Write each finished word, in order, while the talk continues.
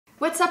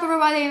What's up,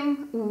 everybody?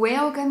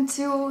 Welcome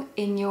to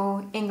a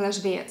new English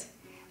vid.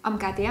 I'm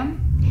Katya.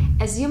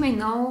 As you may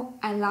know,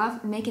 I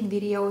love making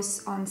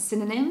videos on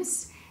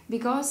synonyms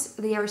because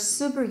they are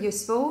super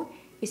useful,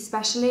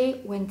 especially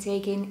when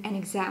taking an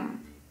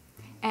exam.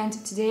 And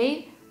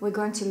today we're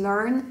going to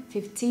learn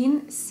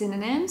 15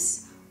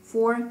 synonyms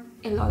for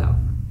a lot of.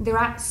 There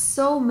are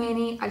so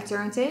many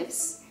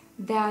alternatives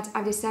that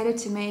I've decided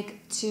to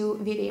make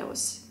 2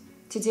 videos.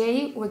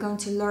 Today we're going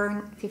to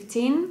learn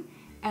 15,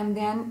 and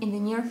then in the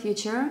near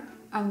future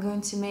I'm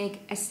going to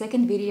make a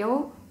second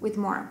video with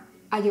more.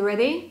 Are you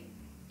ready?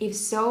 If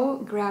so,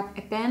 grab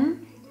a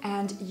pen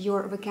and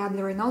your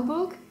vocabulary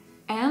notebook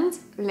and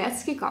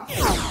let's kick off.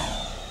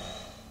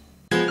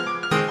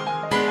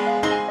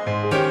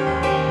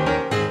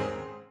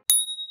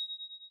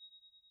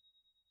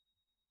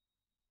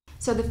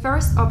 So the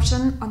first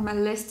option on my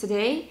list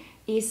today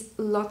is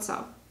lots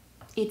of.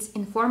 It's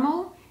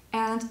informal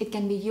and it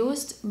can be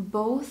used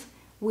both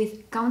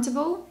with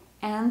countable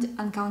and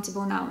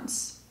uncountable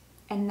nouns.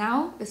 And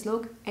now let's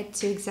look at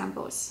 2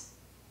 examples.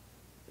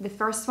 The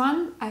first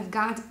one, I've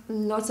got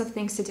lots of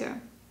things to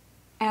do.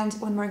 And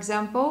one more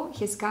example,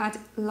 he's got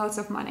lots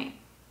of money.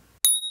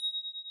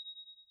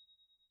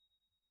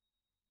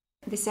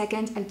 The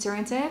second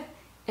alternative,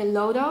 a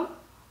load of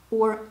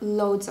or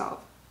loads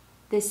of.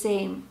 The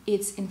same,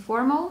 it's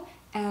informal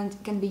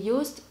and can be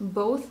used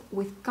both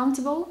with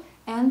countable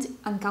and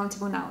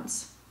uncountable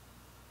nouns.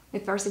 The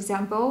first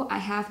example, I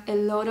have a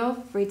lot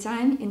of free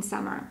time in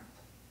summer.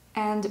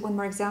 And one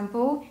more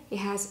example, he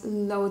has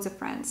loads of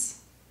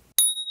friends.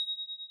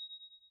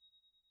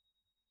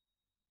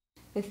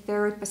 The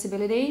third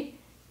possibility,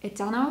 a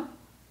ton of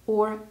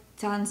or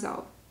tons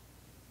of.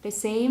 The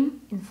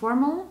same,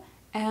 informal,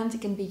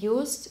 and can be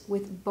used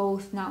with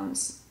both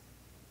nouns.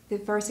 The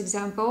first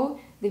example,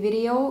 the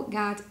video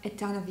got a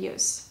ton of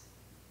views.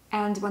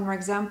 And one more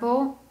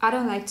example, I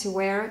don't like to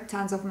wear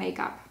tons of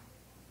makeup.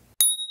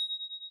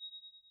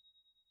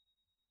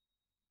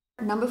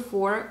 Number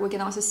 4, we can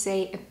also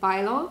say a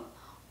pile of,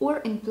 or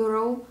in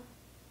plural,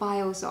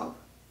 piles of.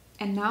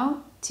 And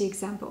now 2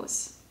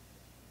 examples.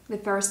 The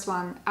first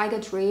one, I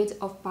got rid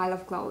of pile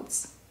of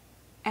clothes.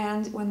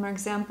 And one more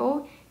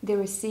example, they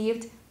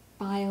received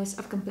piles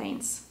of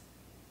complaints.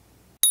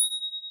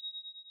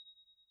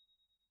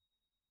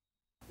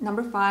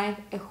 Number 5,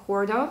 a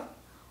hoard of,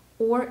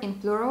 or in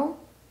plural,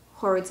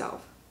 hoards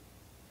of.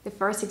 The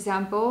first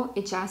example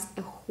is just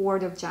a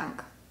hoard of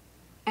junk.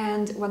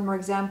 And one more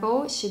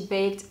example, she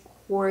baked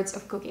hoards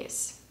of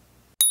cookies.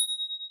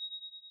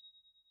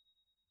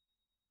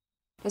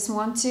 Let's move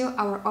on to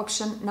our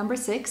option number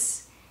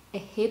 6, a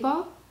heap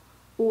of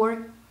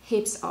or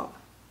heaps of.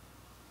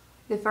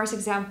 The first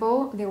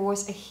example, there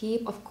was a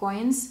heap of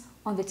coins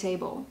on the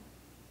table.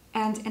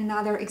 And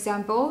another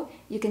example,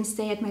 you can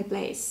stay at my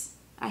place.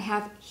 I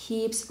have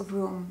heaps of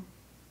room.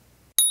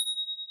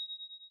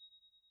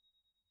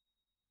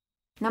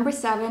 Number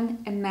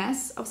 7, a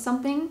mess of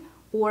something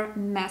or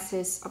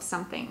masses of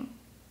something.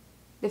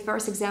 The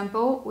first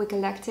example, we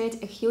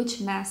collected a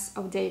huge mass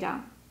of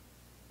data.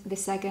 The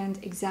second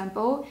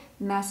example,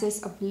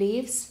 masses of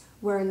leaves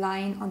were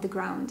lying on the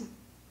ground.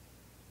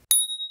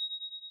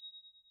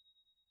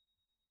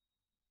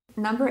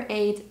 Number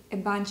 8, a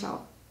bunch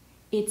of.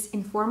 It's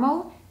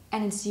informal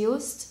and it's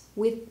used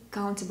with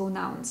countable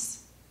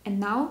nouns. And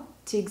now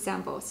 2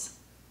 examples.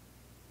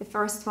 The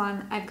first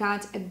one, I've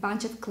got a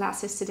bunch of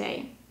classes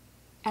today.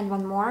 And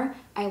one more,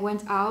 I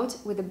went out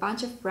with a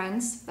bunch of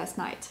friends last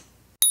night.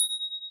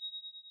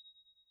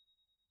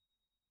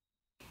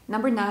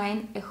 Number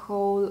 9, a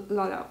whole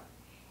lot of.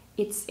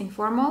 It's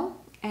informal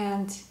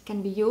and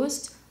can be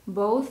used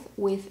both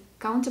with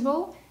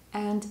countable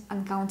and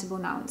uncountable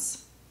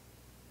nouns.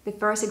 The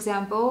first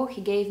example,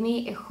 he gave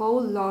me a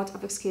whole lot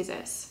of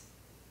excuses.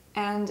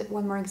 And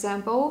one more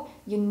example,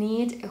 you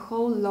need a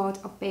whole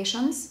lot of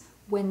patience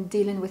when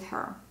dealing with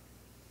her.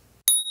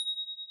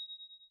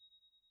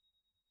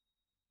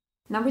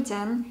 Number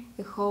 10,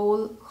 a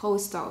whole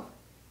host of.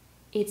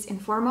 It's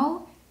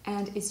informal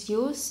and is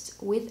used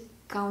with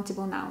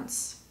countable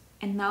nouns.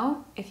 And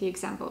now a few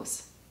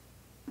examples.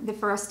 The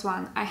first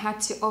one, I had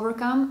to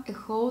overcome a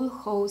whole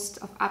host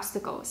of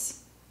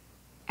obstacles.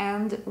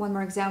 And one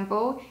more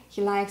example,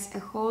 he likes a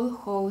whole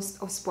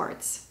host of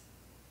sports.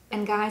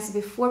 And guys,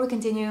 before we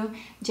continue,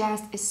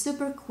 just a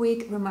super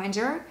quick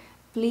reminder,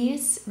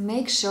 please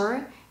make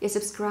sure you're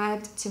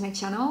subscribed to my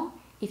channel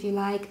if you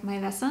like my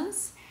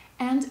lessons,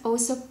 and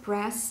also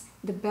press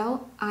the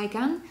bell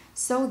icon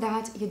so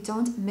that you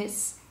don't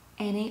miss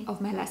any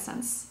of my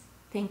lessons.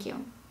 Thank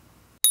you.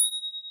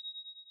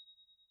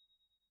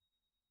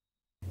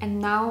 And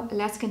now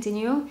let's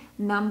continue.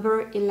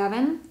 Number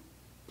 11,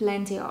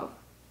 plenty of.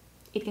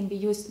 It can be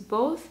used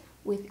both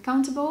with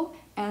countable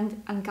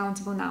and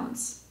uncountable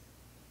nouns.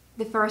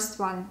 The first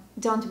one,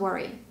 don't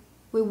worry,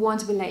 we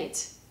won't be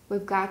late.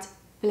 We've got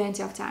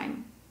plenty of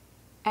time.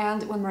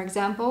 And one more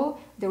example,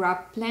 there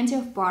are plenty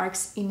of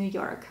parks in New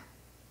York.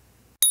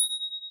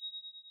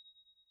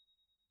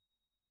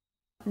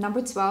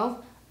 Number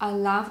 12, I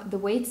love the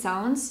way it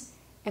sounds,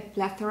 a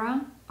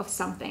plethora of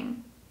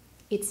something.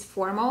 It's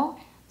formal,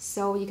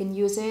 so you can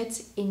use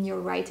it in your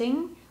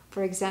writing,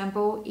 for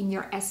example, in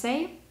your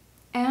essay,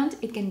 and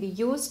it can be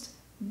used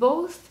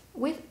both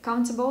with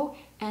countable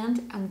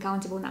and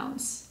uncountable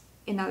nouns.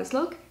 And now let's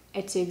look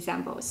at two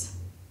examples.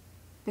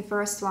 The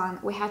first one,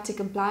 we had to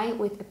comply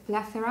with a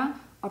plethora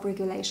of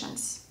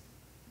regulations.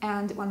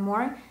 And one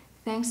more,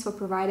 thanks for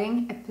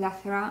providing a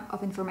plethora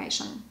of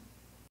information.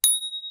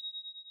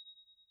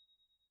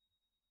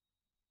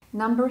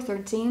 Number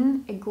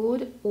 13, a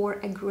good or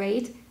a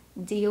great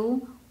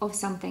deal of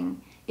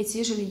something. It's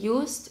usually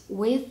used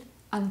with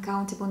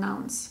uncountable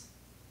nouns.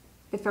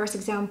 The first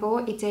example,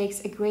 it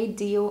takes a great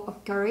deal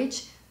of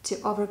courage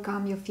to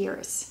overcome your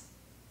fears.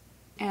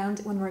 And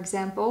one more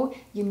example,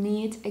 you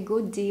need a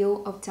good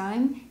deal of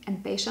time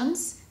and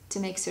patience to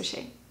make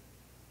sushi.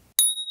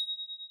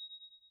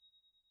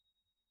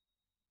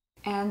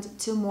 And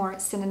two more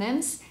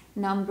synonyms.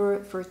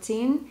 Number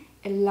 14,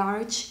 a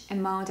large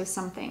amount of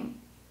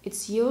something.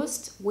 It's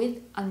used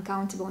with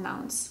uncountable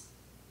nouns.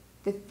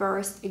 The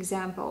first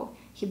example,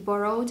 he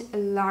borrowed a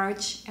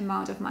large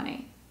amount of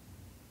money.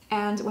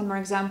 And one more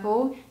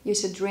example, you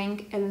should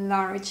drink a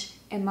large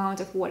amount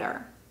of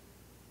water.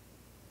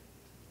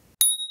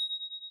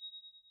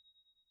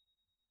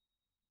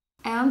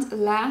 And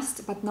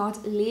last but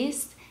not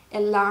least, a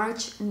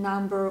large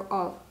number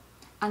of.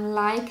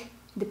 Unlike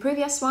the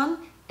previous one,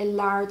 a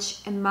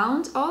large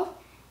amount of,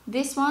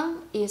 this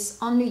one is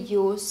only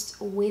used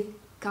with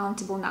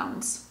countable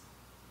nouns.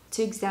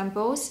 Two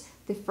examples.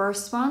 The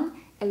first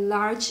one, a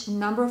large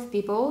number of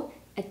people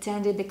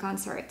attended the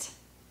concert.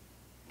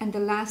 And the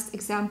last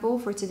example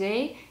for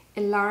today,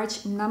 a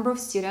large number of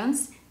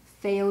students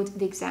failed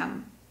the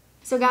exam.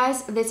 So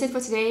guys, that's it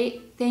for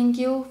today. Thank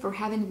you for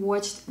having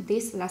watched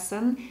this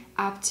lesson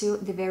up to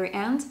the very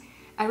end.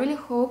 I really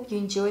hope you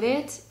enjoyed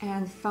it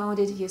and found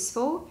it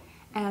useful.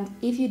 And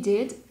if you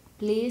did,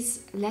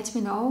 please let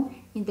me know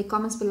in the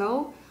comments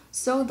below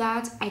so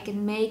that I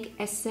can make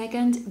a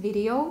second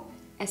video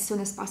as soon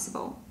as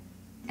possible.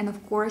 And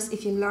of course,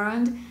 if you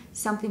learned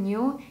something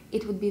new,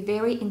 it would be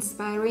very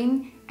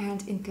inspiring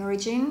and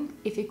encouraging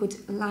if you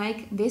could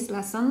like this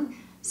lesson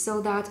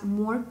so that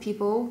more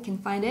people can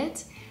find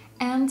it.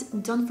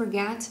 And don't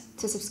forget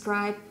to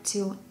subscribe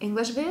to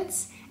English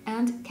Bits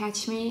and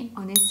catch me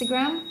on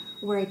Instagram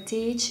where I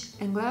teach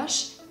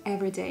English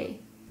every day.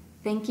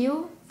 Thank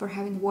you for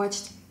having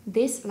watched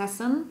this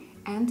lesson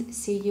and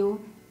see you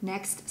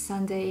next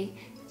Sunday.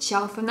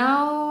 Ciao for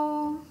now!